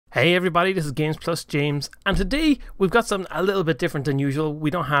Hey everybody, this is Games Plus James, and today we've got something a little bit different than usual. We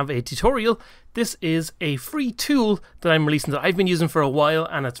don't have a tutorial. This is a free tool that I'm releasing that I've been using for a while,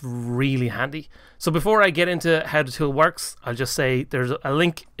 and it's really handy. So before I get into how the tool works, I'll just say there's a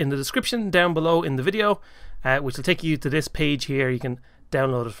link in the description down below in the video, which will take you to this page here. You can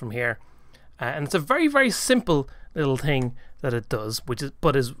download it from here. And it's a very, very simple little thing that it does,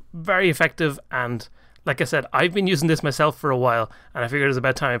 but is very effective. And like I said, I've been using this myself for a while, and I figured it was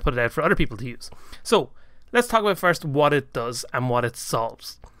about time I put it out for other people to use. So let's talk about first what it does and what it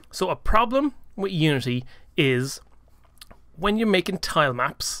solves. So a problem with Unity is when you're making tile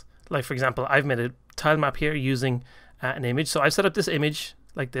maps, like for example, I've made a tile map here using an image. So I've set up this image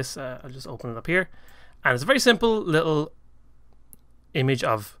like this. I'll just open it up here. And it's a very simple little image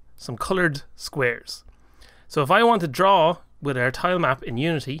of some colored squares. So if I want to draw with our tile map in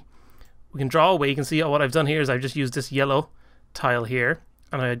Unity, we can draw away. You can see what I've done here is I've just used this yellow tile here,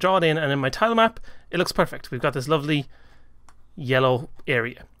 and I draw it in, and in my tile map it looks perfect. We've got this lovely yellow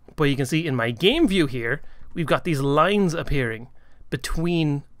area, but you can see in my game view here we've got these lines appearing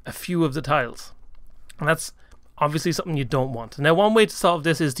between a few of the tiles, and that's obviously something you don't want. Now, one way to solve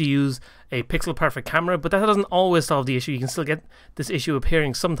this is to use a pixel perfect camera, but that doesn't always solve the issue. You can still get this issue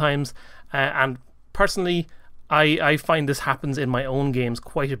appearing sometimes, and personally I find this happens in my own games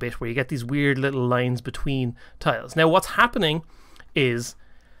quite a bit, where you get these weird little lines between tiles. Now what's happening is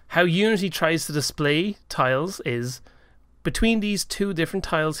how Unity tries to display tiles is between these two different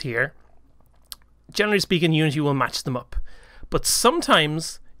tiles here. Generally speaking, Unity will match them up. But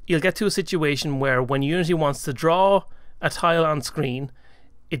sometimes you'll get to a situation where when Unity wants to draw a tile on screen,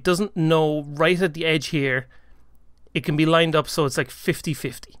 it doesn't know right at the edge here. It can be lined up so it's like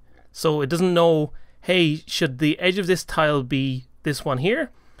 50-50. So it doesn't know, hey, should the edge of this tile be this one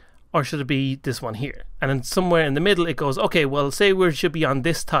here, or should it be this one here? And then somewhere in the middle it goes, okay, well, say we should be on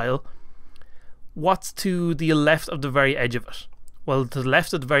this tile. What's to the left of the very edge of it? Well, to the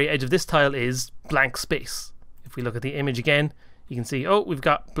left of the very edge of this tile is blank space. If we look at the image again, you can see, oh, we've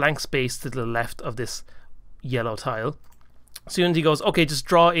got blank space to the left of this yellow tile. So Unity goes, okay, just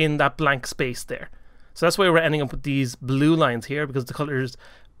draw in that blank space there. So that's why we're ending up with these blue lines here, because the color is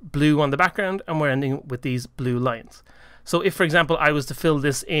blue on the background, and we're ending with these blue lines. So if, for example, I was to fill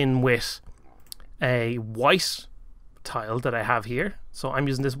this in with a white tile that I have here, so I'm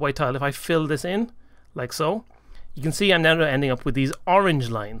using this white tile, if I fill this in like so, you can see I'm now ending up with these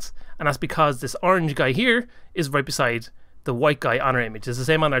orange lines, and that's because this orange guy here is right beside the white guy on our image. It's the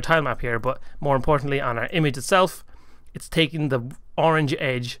same on our tile map here, but more importantly on our image itself, it's taking the orange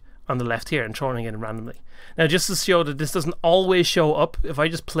edge on the left here and throwing it in randomly. Now, just to show that this doesn't always show up, if I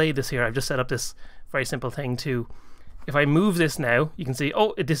just play this here, I've just set up this very simple thing to, if I move this now, you can see,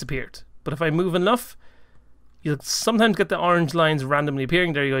 oh, it disappeared. But if I move enough, you'll sometimes get the orange lines randomly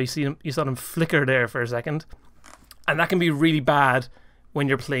appearing. There you go, you saw them flicker there for a second. And that can be really bad when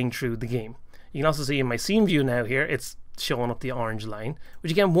you're playing through the game. You can also see in my scene view now here, it's showing up the orange line,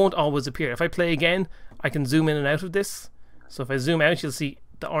 which again won't always appear. If I play again, I can zoom in and out of this. So if I zoom out, you'll see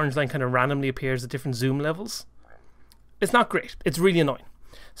the orange line kind of randomly appears at different zoom levels. It's not great. It's really annoying.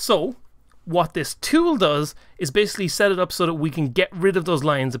 So what this tool does is basically set it up so that we can get rid of those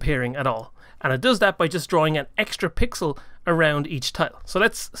lines appearing at all. And it does that by just drawing an extra pixel around each tile. So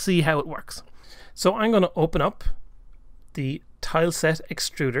let's see how it works. So I'm going to open up the tileset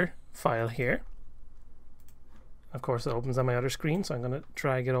extruder file here. Of course, it opens on my other screen, so I'm going to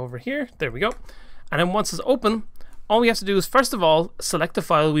drag it over here. There we go. And then once it's open, all we have to do is, first of all, select the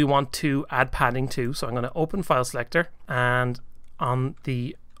file we want to add padding to. So I'm going to open File Selector, and on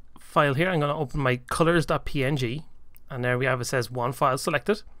the file here, I'm going to open my colors.png, and there we have, it says one file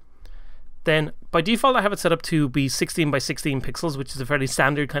selected. Then by default, I have it set up to be 16 by 16 pixels, which is a fairly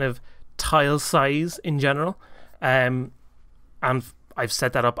standard kind of tile size in general. And I've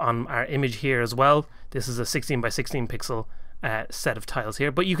set that up on our image here as well. This is a 16 by 16 pixel set of tiles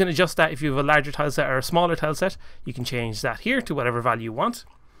here, but you can adjust that if you have a larger tile set or a smaller tile set. You can change that here to whatever value you want.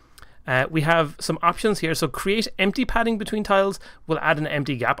 We have some options here. So create empty padding between tiles. We'll add an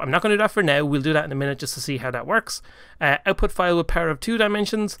empty gap. I'm not going to do that for now. We'll do that in a minute just to see how that works. Output file with power of 2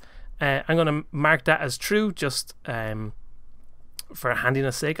 dimensions. I'm going to mark that as true just for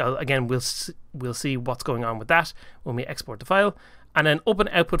handiness sake. Again, we'll see what's going on with that when we export the file. And then open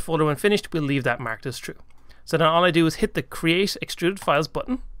output folder when finished. We'll leave that marked as true. So then all I do is hit the Create Extruded Files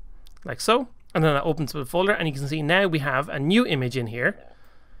button, like so, and then that opens the folder, and you can see now we have a new image in here.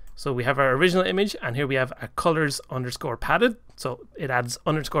 So we have our original image, and here we have a colors underscore padded. So it adds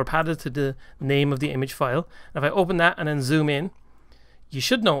underscore padded to the name of the image file. And if I open that and then zoom in, you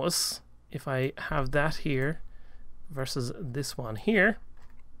should notice if I have that here versus this one here,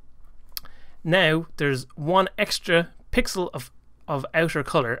 now there's one extra pixel of outer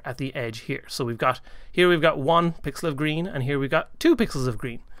color at the edge here. So we've got 1 pixel of green, and here we've got 2 pixels of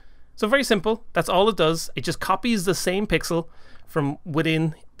green. So very simple. That's all it does. It just copies the same pixel from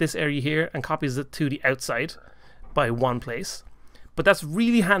within this area here and copies it to the outside by one place. But that's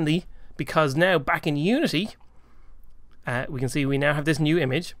really handy because now back in Unity, we can see we now have this new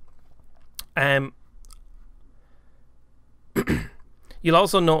image. You'll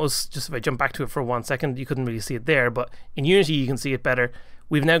also notice, just if I jump back to it for 1 second, you couldn't really see it there, but in Unity you can see it better.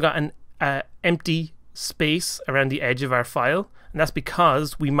 We've now got an empty space around the edge of our file, and that's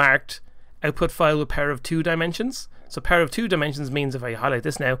because we marked output file with power of 2 dimensions. So power of 2 dimensions means if I highlight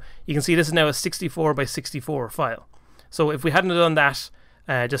this now, you can see this is now a 64 by 64 file. So if we hadn't done that,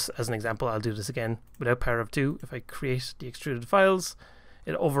 just as an example, I'll do this again without power of 2. If I create the extruded files,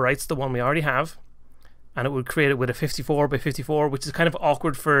 it overwrites the one we already have, and it would create it with a 54 by 54, which is kind of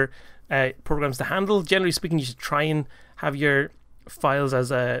awkward for programs to handle. Generally speaking, you should try and have your files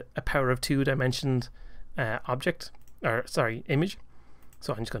as a power of 2 dimensioned image.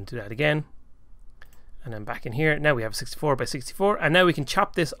 So I'm just going to do that again, and then back in here, now we have 64 by 64, and now we can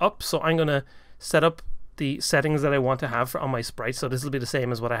chop this up. So I'm going to set up the settings that I want to have on my sprite. So this will be the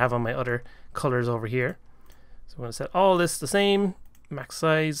same as what I have on my other colors over here. So I'm going to set all this the same, max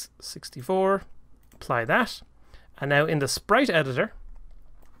size 64, apply that, and now in the sprite editor,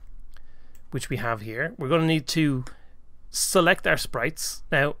 which we have here, we're going to need to select our sprites.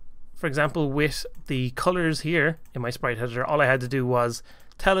 Now, for example, with the colors here in my sprite editor, all I had to do was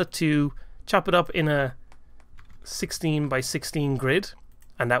tell it to chop it up in a 16 by 16 grid,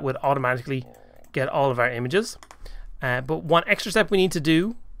 and that would automatically get all of our images. But one extra step we need to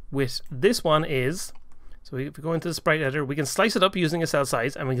do with this one is, so if we go into the sprite editor, we can slice it up using a cell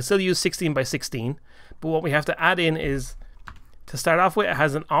size, and we can still use 16 by 16. But what we have to add in is, to start off with, it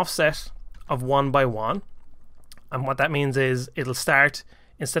has an offset of 1 by 1. And what that means is it'll start,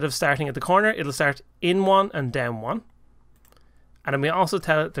 instead of starting at the corner, it'll start in 1 and down 1. And then we also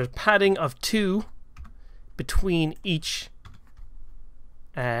tell it there's padding of 2 between each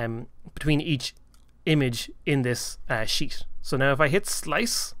image in this sheet. So now if I hit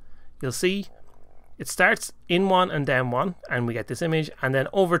slice, you'll see it starts in 1 and down 1, and we get this image, and then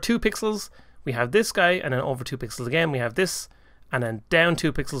over 2 pixels we have this guy, and then over 2 pixels again we have this, and then down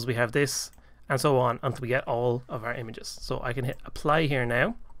 2 pixels we have this, and so on until we get all of our images. So I can hit apply here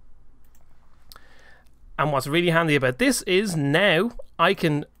now. And what's really handy about this is now I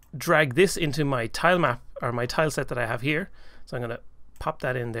can drag this into my tile map, or my tile set that I have here. So I'm going to pop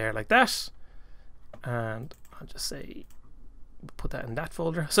that in there like that, and I'll just say put that in that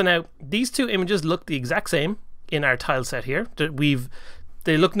folder. So now these two images look the exact same in our tile set here.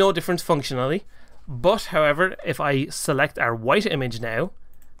 They look no different functionally, but however, if I select our white image now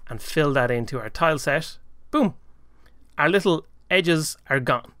and fill that into our tile set, boom, our little edges are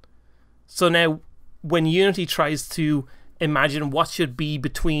gone. So now when Unity tries to imagine what should be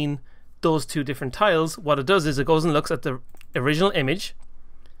between those two different tiles, what it does is it goes and looks at the original image.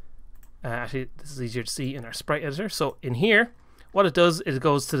 Actually, this is easier to see in our sprite editor. So in here, what it does is it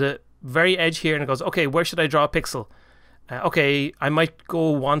goes to the very edge here and it goes, okay, where should I draw a pixel? Okay, I might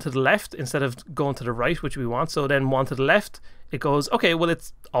go one to the left instead of going to the right, which we want. So then one to the left, it goes, okay, well,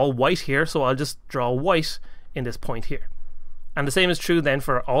 it's all white here, so I'll just draw white in this point here. And the same is true then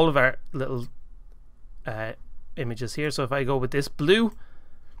for all of our little images here. So if I go with this blue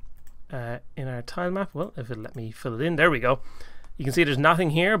in our tile map, well, if it'll let me fill it in, there we go. You can see there's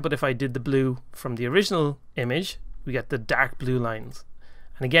nothing here, but if I did the blue from the original image, we get the dark blue lines.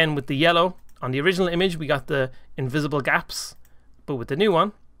 And again, with the yellow, on the original image, we got the invisible gaps, but with the new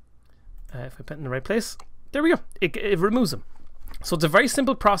one, if I put it in the right place, there we go, it removes them. So it's a very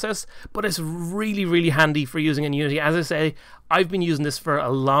simple process, but it's really, really handy for using in Unity. As I say, I've been using this for a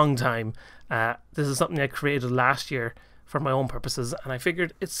long time. This is something I created last year for my own purposes, and I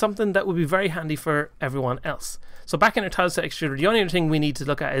figured it's something that would be very handy for everyone else. So back in our tile set extruder, the only other thing we need to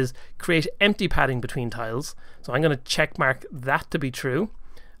look at is create empty padding between tiles. So I'm going to check mark that to be true.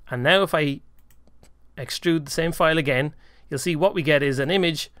 And now if I extrude the same file again, you'll see what we get is an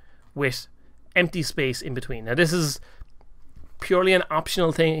image with empty space in between. Now this is purely an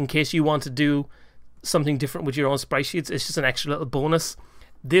optional thing in case you want to do something different with your own sprite sheets. It's just an extra little bonus.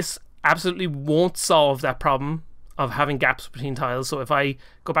 This absolutely won't solve that problem of having gaps between tiles. So if I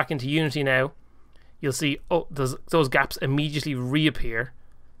go back into Unity now, you'll see, oh, those gaps immediately reappear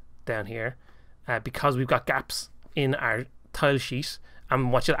down here because we've got gaps in our tile sheet.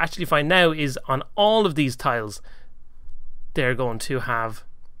 And what you'll actually find now is on all of these tiles, they're going to have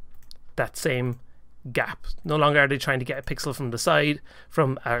that same gap. No longer are they trying to get a pixel from the side,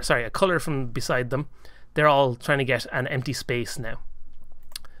 a color from beside them. They're all trying to get an empty space now.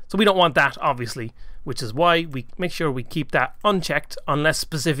 So we don't want that, obviously, which is why we make sure we keep that unchecked, unless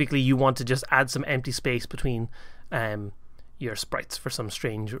specifically you want to just add some empty space between your sprites for some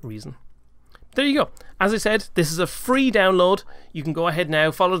strange reason. There you go. As I said, this is a free download. You can go ahead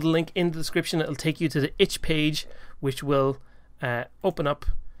now, follow the link in the description. It'll take you to the itch page, which will open up,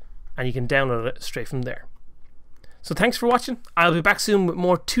 and you can download it straight from there. So thanks for watching. I'll be back soon with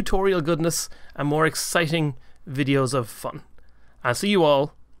more tutorial goodness and more exciting videos of fun. I'll see you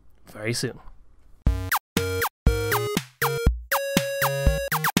all very soon.